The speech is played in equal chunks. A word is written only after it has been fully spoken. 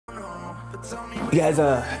You guys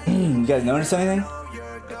notice anything?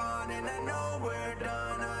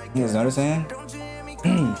 You guys notice anything?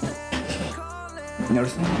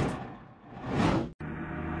 Notice anything?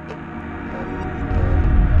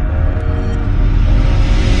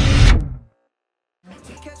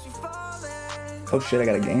 Oh shit, I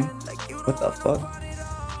got a game? What the fuck?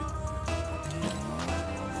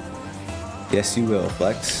 Yes, you will,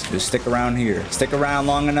 Flex. Just stick around here. Stick around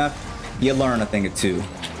long enough, you learn a thing or two.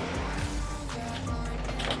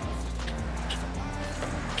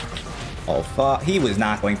 Oh fuck, he was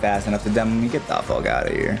not going fast enough to demo me. Get the fuck out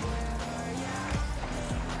of here.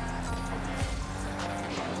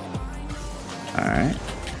 Alright.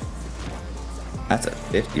 That's a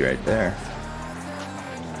 50 right there.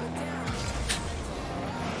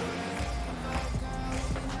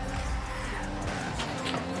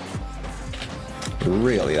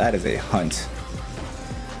 Really, that is a hunt.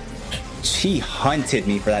 He hunted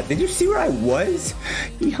me for that. Did you see where I was?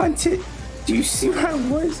 He hunted. Do you see where I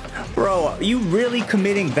was? Bro, are you really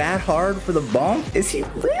committing that hard for the bump? Is he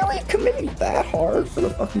really committing that hard for the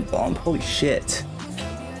fucking bump? Holy shit.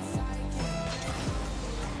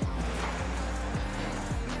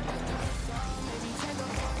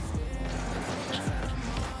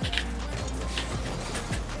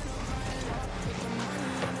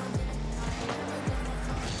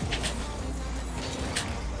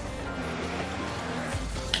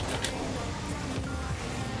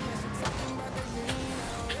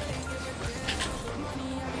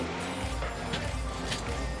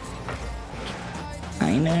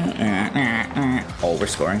 Oh, we're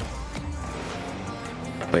scoring.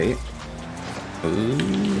 Wait.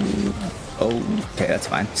 Ooh. Oh, okay, that's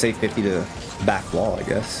fine. Save 50 to back wall, I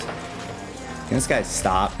guess. Can this guy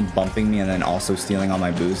stop bumping me and then also stealing all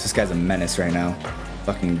my boosts? This guy's a menace right now.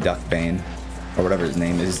 Fucking Duckbane. Or whatever his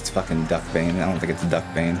name is. It's fucking Duckbane. I don't think it's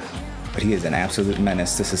Duckbane. But he is an absolute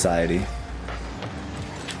menace to society.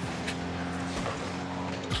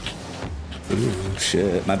 Ooh,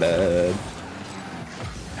 shit. My bad.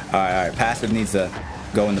 Alright, passive needs to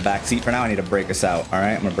go in the back seat for now. I need to break us out.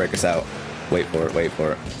 Alright, I'm gonna break us out. Wait for it, wait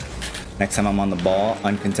for it. Next time I'm on the ball,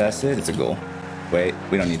 uncontested, it's a goal. Wait,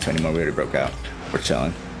 we don't need to anymore. We already broke out. We're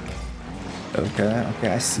chilling. Okay, okay,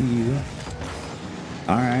 I see you.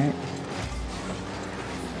 Alright.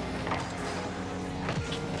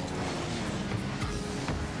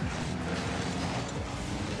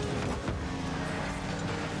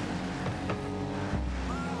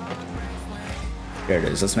 There it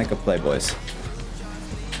is. Let's make a play, boys.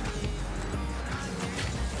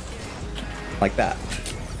 Like that.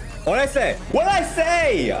 What'd I say? What'd I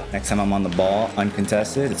say? Next time I'm on the ball,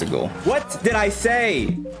 uncontested, it's a goal. What did I say?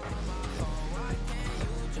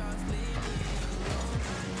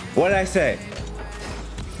 What did I say?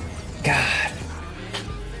 God.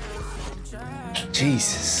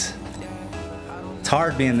 Jesus. It's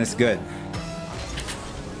hard being this good.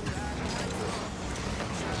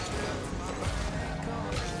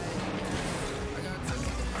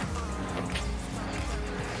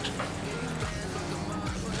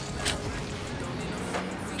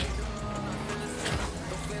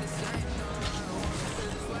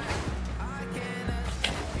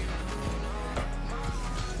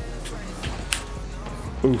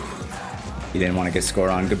 Ooh, you didn't want to get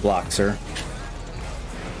scored on. Good block, sir.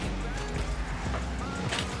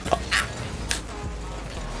 Oh.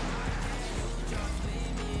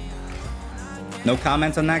 No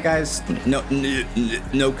comments on that, guys.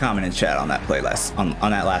 No comment in chat on that play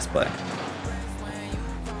on that last play.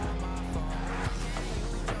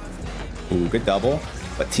 Ooh, good double.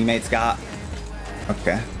 But teammates got.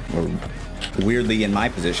 Okay, we're weirdly in my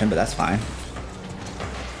position, but that's fine.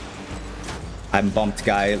 I'm bumped,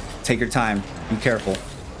 guy. Take your time. Be careful.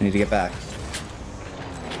 I need to get back.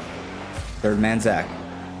 Third man Zach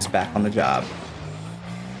is back on the job.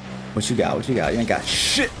 What you got? What you got? You ain't got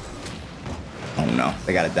shit. Oh no,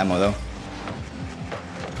 they got a demo though.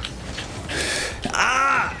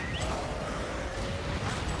 Ah!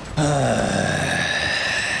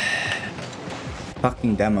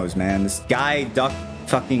 Fucking demos, man. This guy Duck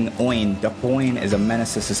Oin is a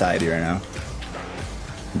menace to society right now.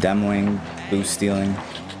 Demoing, boost stealing.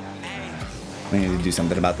 We need to do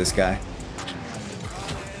something about this guy.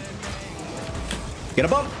 Get a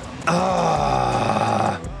bump!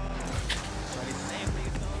 Ah!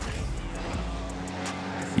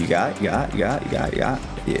 You got.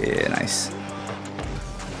 Yeah, nice.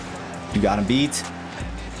 You got him beat.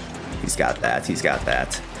 He's got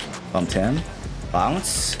that. Bumped him.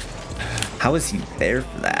 Bounce. How is he there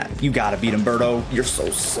for that? You gotta beat him, Birdo. You're so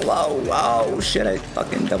slow. Oh, shit. I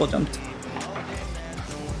fucking double jumped.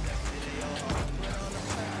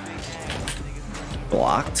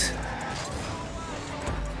 Blocked.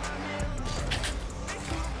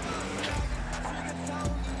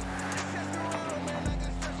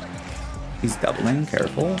 He's doubling,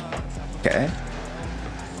 careful. Okay.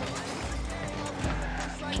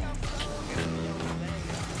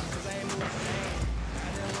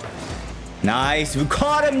 Nice, we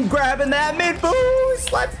caught him grabbing that mid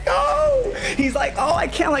boost. Let's go. He's like, oh, I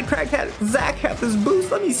can't let Zach have this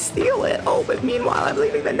boost. Let me steal it. Oh, but meanwhile, I'm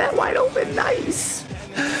leaving the net wide open. Nice.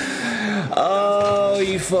 Oh,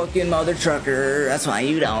 you fucking mother trucker. That's why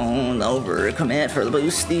you don't overcommit for the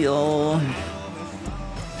boost steal.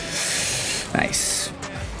 Nice.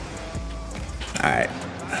 All right.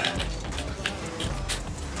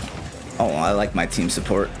 Oh, I like my team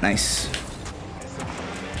support. Nice.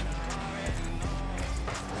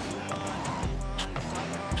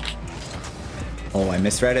 Oh, I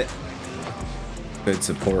misread it. Good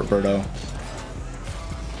support, Berto.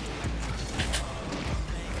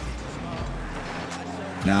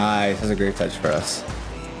 Nice. That's a great touch for us.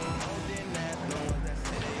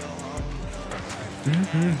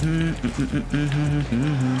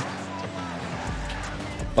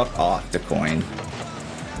 Fuck off, the coin.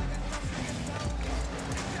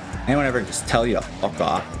 Anyone ever just tell you to fuck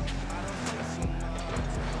off?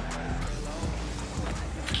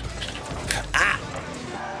 Ah!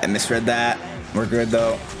 I misread that. We're good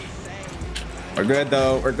though. We're good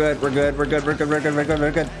though. We're good. We're good. We're good. We're good. We're good. We're good.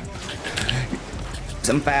 We're good.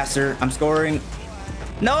 I'm faster. I'm scoring.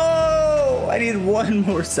 No! I need one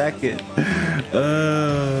more second.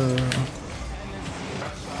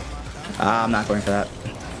 I'm not going for that.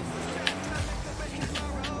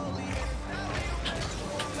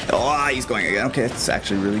 Oh, he's going again. Okay, it's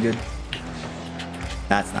actually really good.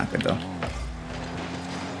 That's not good though.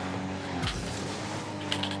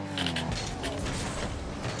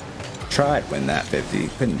 Tried win that 50,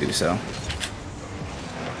 couldn't do so.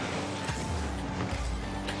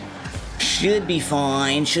 Should be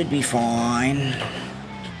fine, should be fine.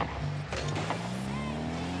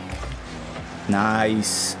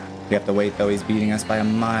 Nice. We have to wait though, he's beating us by a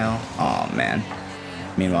mile. Oh man.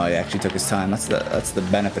 Meanwhile, he actually took his time. That's the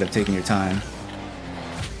benefit of taking your time.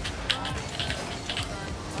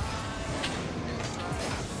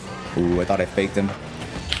 Ooh, I thought I faked him.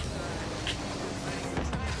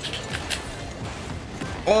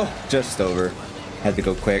 Oh, just over. Had to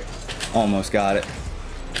go quick. Almost got it.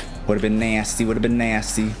 Would have been nasty, would have been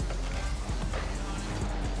nasty.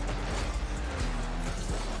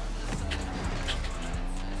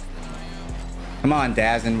 Come on,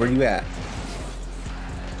 Dazen, where you at?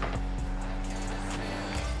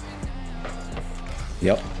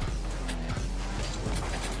 Yep.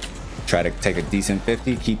 Try to take a decent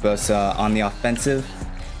 50, keep us on the offensive.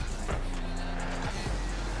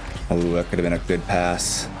 Oh, that could have been a good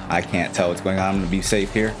pass. I can't tell what's going on. I'm gonna be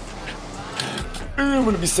safe here. I'm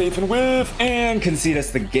gonna be safe and whiff and concede us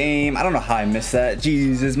the game. I don't know how I missed that.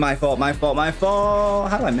 Jesus, my fault, my fault, my fault.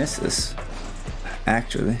 How do I miss this?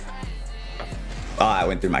 Actually. Oh, I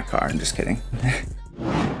went through my car. I'm just kidding.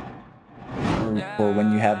 Or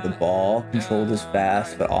when you have the ball controlled as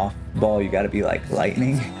fast, but off ball, you gotta be like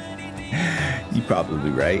lightning. You're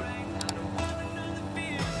probably right.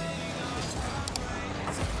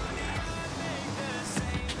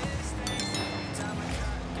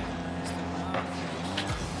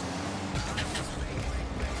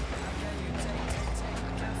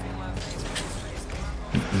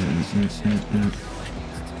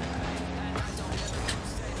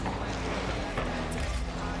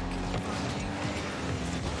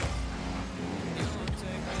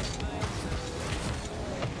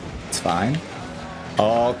 It's fine.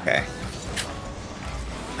 Oh, okay.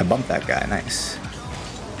 I bumped that guy. Nice.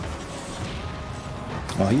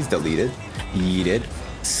 Well, he's deleted. Yeeted.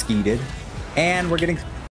 Skeeted. And we're getting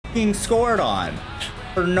fucking scored on.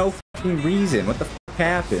 For no fucking reason. What the fuck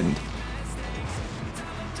happened?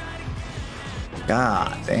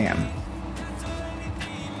 God damn.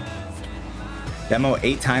 Demo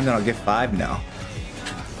 8 times and I'll get 5? No.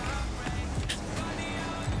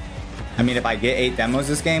 I mean, if I get 8 demos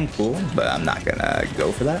this game, cool, but I'm not gonna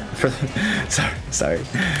go for that. Sorry.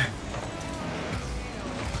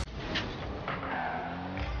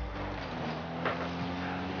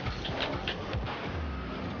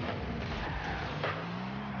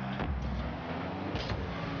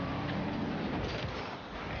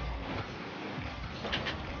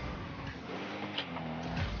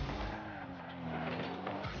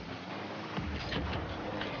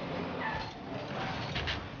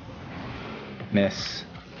 Miss.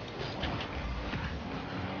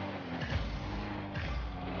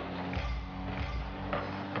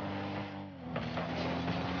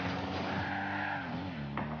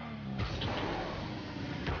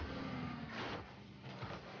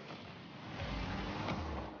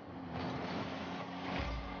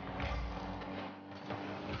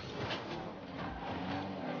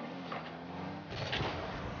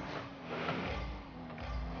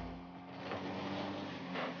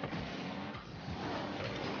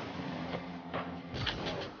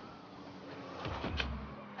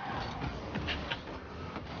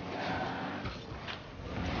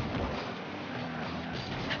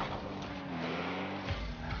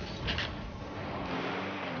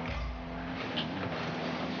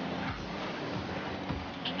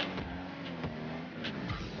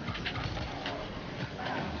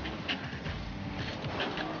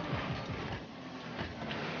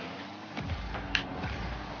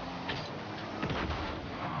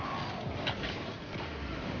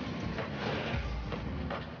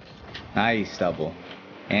 Nice double.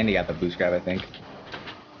 And he got the boost grab, I think.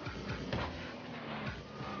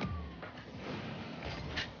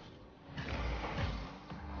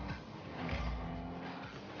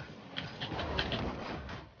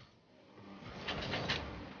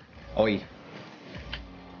 Oi.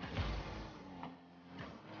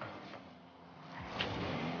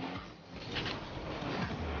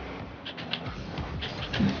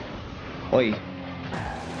 Oi.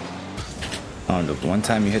 Oh, the one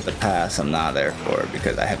time you hit the pass, I'm not there for it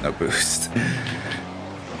because I have no boost.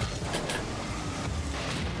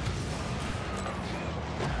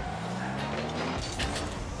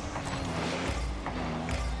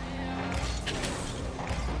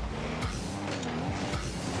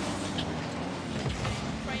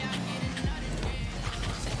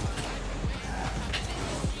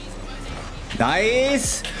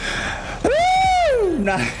 Nice! Woo!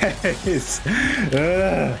 Nice!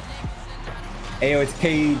 Ayo, it's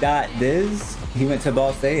K.Diz. He went to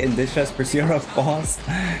Ball State and ditched us for CRF balls.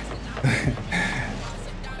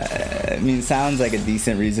 I mean, sounds like a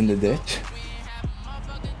decent reason to ditch.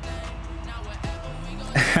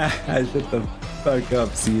 Shut the fuck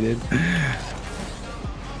up, Seated.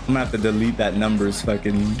 I'm gonna have to delete that numbers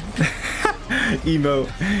fucking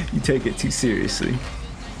emote. You take it too seriously.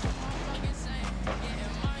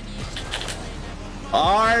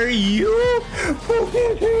 Are you?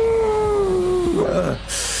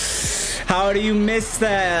 How do you miss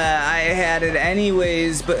that? I had it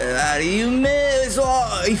anyways, but how do you miss?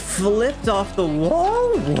 Oh, he flipped off the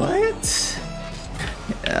wall? What?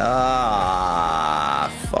 Ah,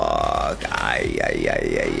 fuck. Ay.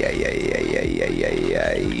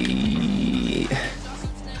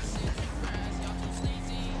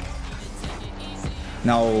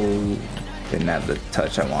 No, didn't have the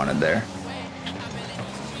touch I wanted there.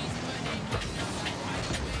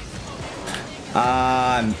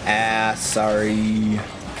 I'm ass, sorry.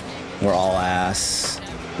 We're all ass.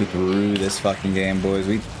 We threw this fucking game, boys.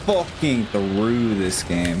 We fucking threw this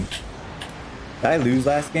game. Did I lose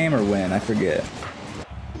last game or win? I forget.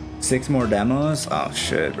 6 more demos? Oh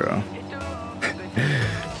shit, bro.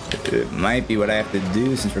 It might be what I have to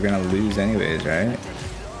do since we're gonna lose anyways, right?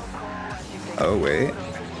 Oh, wait.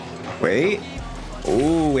 Wait.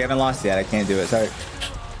 Ooh, we haven't lost yet. I can't do it. Sorry.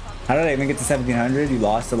 How did I even get to 1700? You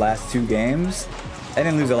lost the last 2 games? I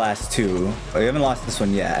didn't lose the last 2. Oh, you haven't lost this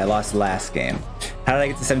one yet. I lost the last game. How did I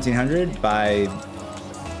get to 1700? By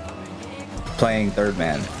playing third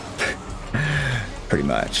man. Pretty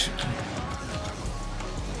much.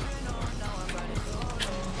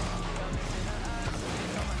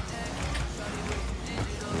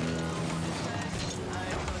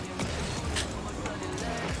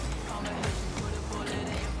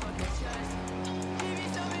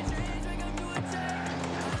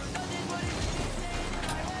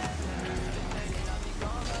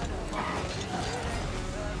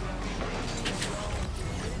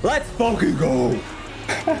 Let's fucking go!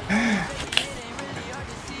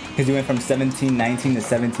 Because you went from 1719 to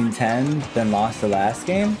 1710, then lost the last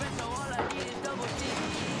game?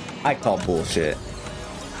 I call bullshit.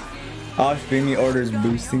 Oh, streaming orders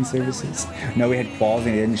boosting services. No, we had balls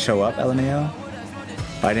and he didn't show up, LMAO?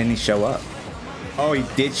 Why didn't he show up? Oh, he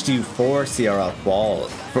ditched you for CRL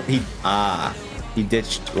balls. He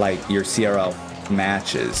ditched like your CRL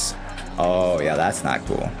matches. Oh yeah, that's not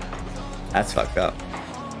cool. That's fucked up.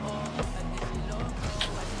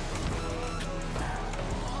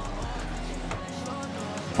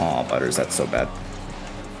 Oh, Butters, that's so bad.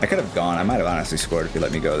 I could have gone. I might have honestly scored if you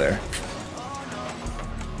let me go there.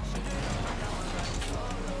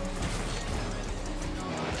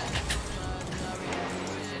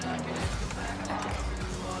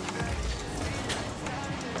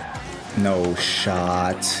 No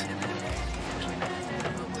shot.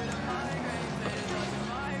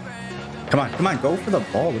 Come on, go for the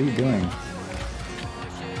ball. What are you doing?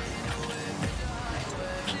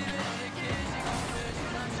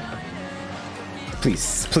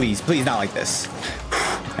 Please, please, please, not like this.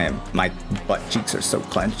 Man, my butt cheeks are so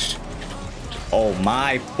clenched. Oh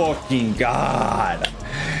my fucking god.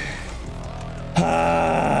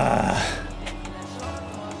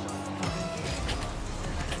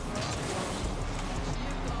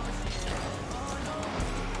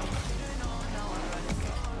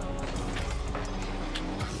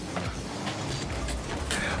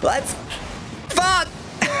 Let's fuck.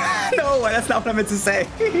 No, that's not what I meant to say.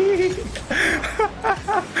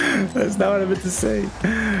 That's not what I meant to say.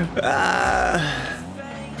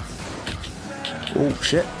 Oh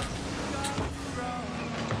shit.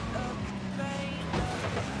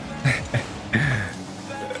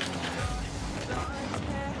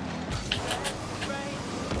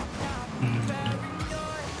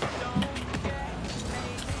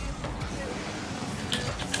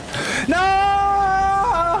 No!